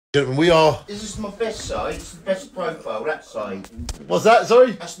Gentlemen, we are... This is my best side. It's the best profile, that side. What's that,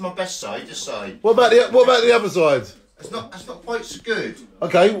 sorry? That's my best side, this side. What about the other side? That's not quite so good.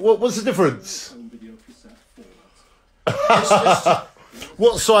 Okay, what's the difference?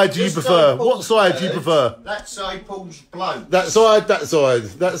 What side do you prefer? What side do you prefer? That side pulls blow. That side, that side,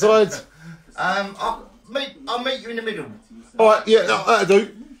 that side? I'll meet you in the middle. Alright, yeah, that'll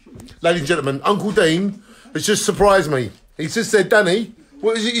do. Ladies and gentlemen, Uncle Dean has just surprised me. He just said, Danny,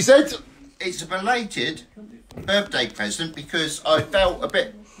 what is it you said? It's a belated birthday present because I felt a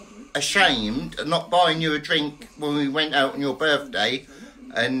bit ashamed of not buying you a drink when we went out on your birthday,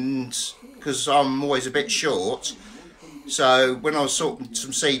 and because I'm always a bit short. So when I was sorting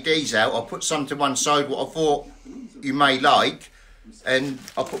some CDs out, I put some to one side what I thought you may like, and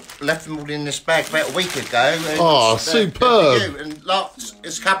I left them all in this bag about a week ago. And oh, superb! And lots,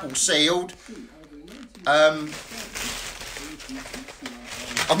 it's a couple sealed.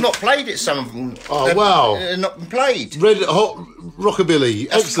 I've not played it, some of them. Oh, wow. They've not been played. Red Hot Rockabilly.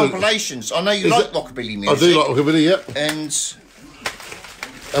 That's excellent. Compilations. I know you like rockabilly music. I do like rockabilly, yep. And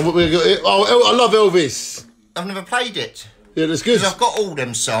what we got here? Oh, I love Elvis. I've never played it. Yeah, that's good. Because I've got all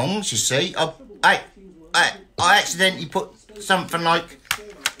them songs, you see. I accidentally put something like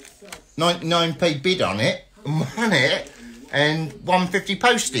 99p bid on it, and won it, and 150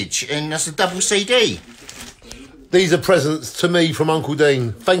 postage, and that's a double CD. These are presents to me from Uncle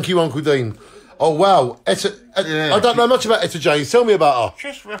Dean. Thank you, Uncle Dean. Oh, wow. I don't know much about Etta James. Tell me about her.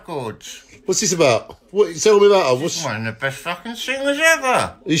 Chess Records. What's this about? Tell me about her. She's one of the best fucking singers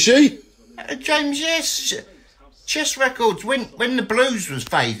ever. Is she? Etta James, yes. Chess Records. When the blues was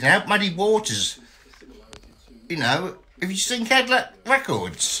fading out, Muddy Waters. You know, have you seen Cadillac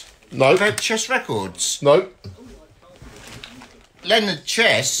Records? No. Chess Records. No. Leonard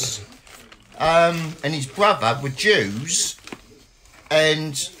Chess and his brother were Jews,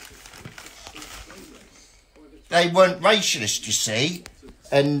 and they weren't racialist, you see,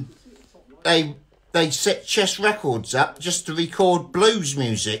 and they set Chess Records up just to record blues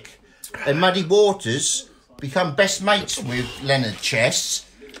music, and Muddy Waters become best mates with Leonard Chess,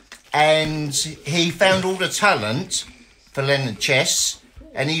 and he found all the talent for Leonard Chess,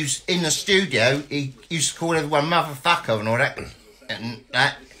 and he was in the studio, he used to call everyone motherfucker and all that, and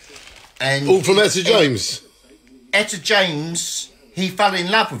that. And all from Etta James? Etta James, he fell in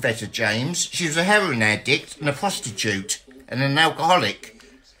love with Etta James. She was a heroin addict and a prostitute and an alcoholic.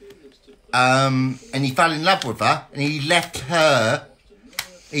 And he fell in love with her, and he left her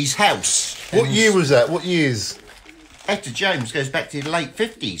his house. What year was that? What years? Etta James goes back to the late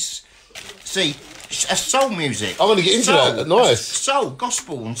 50s. See, soul music. I'm going to get into that. Nice. Soul,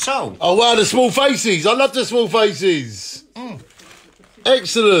 gospel and soul. Oh, wow, the Small Faces. I love the Small Faces.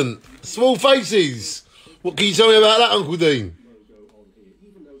 Excellent. Small Faces. What can you tell me about that, Uncle Dean?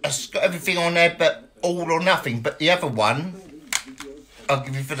 It's got everything on there but All or Nothing. But the other one, I'll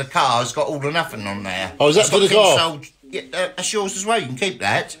give you for the car, has got All or Nothing on there. Oh, is that for the car? Yeah, that's yours as well. You can keep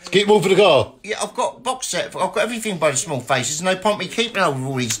that. Keep them all for the car? Yeah, I've got box set. I've got everything by the Small Faces. No point me keeping hold of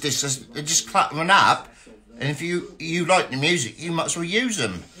all these discs. They're just cluttering up. And if you like the music, you might as well use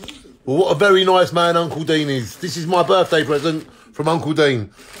them. Well, what a very nice man Uncle Dean is. This is my birthday present from Uncle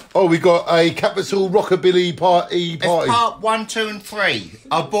Dean. Oh, we got a Capital Rockabilly party. It's part 1, 2 and 3.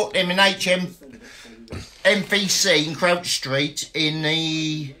 I bought them in MVC in Crouch Street in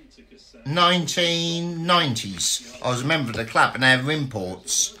the 1990s. I was a member of the club and they have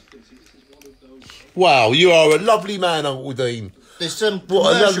imports. Wow, you are a lovely man, Uncle Dean. There's some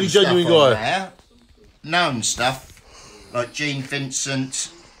what a lovely, genuine guy. There, known stuff like Gene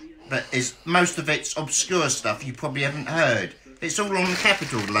Vincent, but most of it's obscure stuff you probably haven't heard. It's all on the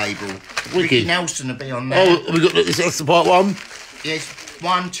Capitol label. Wicked. Ricky Nelson will be on there. Oh, we got this. That's the part 1. Yes,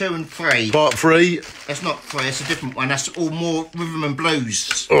 1, 2 and 3. Part 3. That's not 3. It's a different one. That's all more rhythm and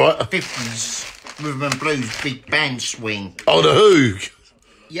blues. All right. 50s rhythm and blues, big band swing. Oh, the Who.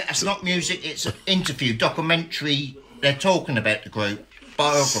 Yeah, it's not music. It's an interview, documentary. They're talking about the group,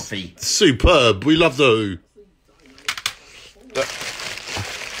 biography. Superb. We love the Who.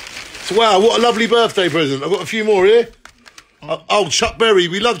 So, wow, what a lovely birthday present. I've got a few more here. Oh, Chuck Berry.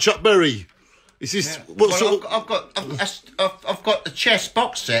 We love Chuck Berry. Is this what sort of... I've got the Chess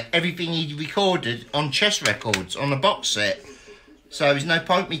box set. Everything he recorded on Chess Records on the box set. So there's no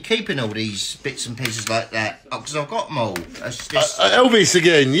point me keeping all these bits and pieces like that because I've got them all. Elvis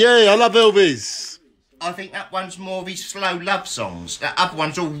again. Yeah, I love Elvis. I think that one's more of his slow love songs. That other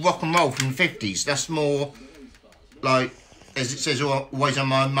one's all rock and roll from the 50s. That's more like, as it says, always on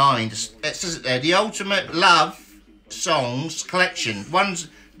my mind. It says it there. The ultimate love songs collection.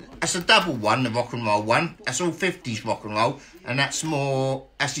 That's a double one, the rock and roll one. That's all 50s rock and roll, and that's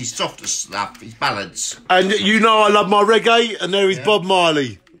his softer stuff, his ballads. And you know I love my reggae, and there is Bob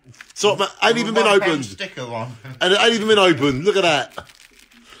Marley. So ain't even been opened. Sticker on. And it ain't even been opened. Look at that.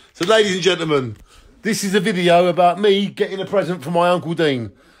 So, ladies and gentlemen, this is a video about me getting a present for my Uncle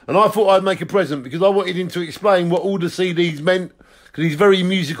Dean. And I thought I'd make a present because I wanted him to explain what all the CDs meant, because he's very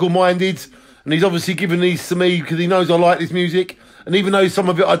musical minded, and he's obviously given these to me because he knows I like this music. And even though some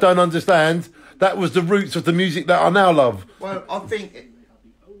of it I don't understand, that was the roots of the music that I now love. Well, I think,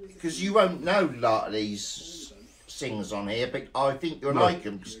 because you won't know a lot of these singers on here, but I think you'll like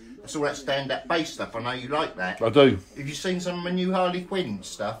them, because that's all that stand-up bass stuff. I know you like that. I do. Have you seen some of my new Harley Quinn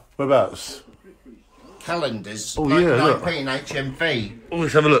stuff? Whereabouts? Calendars. Oh, yeah, look. 19 HMV. Oh,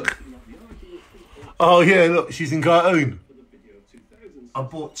 let's have a look. Oh, yeah, look, she's in cartoon. I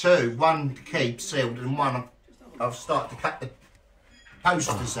bought two. One to keep sealed, and one I've started to cut the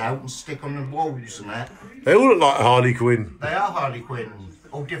posters out and stick on the walls and that. They all look like Harley Quinn. They are Harley Quinn.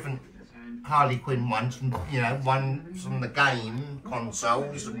 All different Harley Quinn ones. And, you know, one's from the game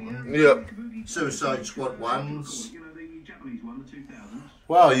consoles. And Suicide Squad ones.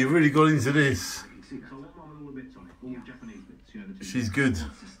 Wow, you've really got into this. She's good.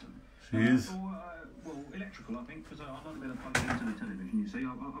 She is.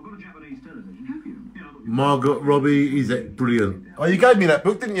 Margot Robbie is brilliant. Oh, you gave me that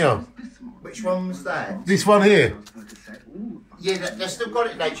book, didn't you? Which one was that? This one here. Yeah, they still got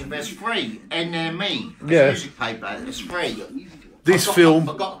it, nature, but it's free. NME. Yeah. Music paper. It's free. This I film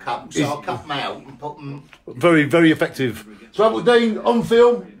got a couple, so I'll cut them out and put them. very, very effective. So, Uncle Dean, on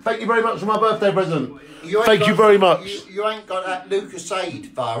film, thank you very much for my birthday present. Thank you very much. You ain't got that Lucasade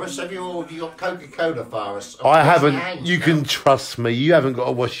virus, have you? Or have you got Coca-Cola virus? I haven't. You can trust me. You haven't got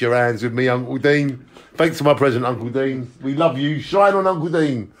to wash your hands with me, Uncle Dean. Thanks for my present, Uncle Dean. We love you. Shine on, Uncle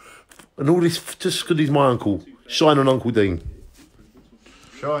Dean. And all this just because he's my uncle. Shine on, Uncle Dean.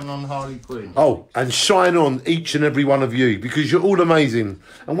 Shine on Harley Quinn. Oh, and shine on each and every one of you, because you're all amazing.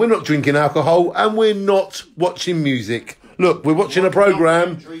 And we're not drinking alcohol, and we're not watching music. Look, we're watching a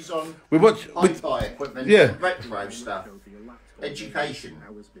programme. We're watching hi-fi equipment, retro stuff, education.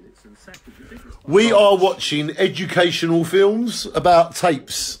 We are watching educational films about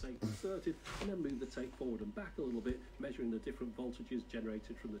tapes.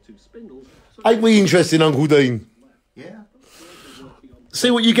 Ain't we interesting, Uncle Dean? Yeah. See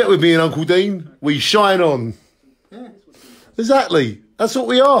what you get with me and Uncle Dean? We shine on. Yeah. Exactly. That's what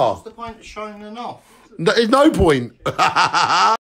we are. What's the point of shining off? There's no point.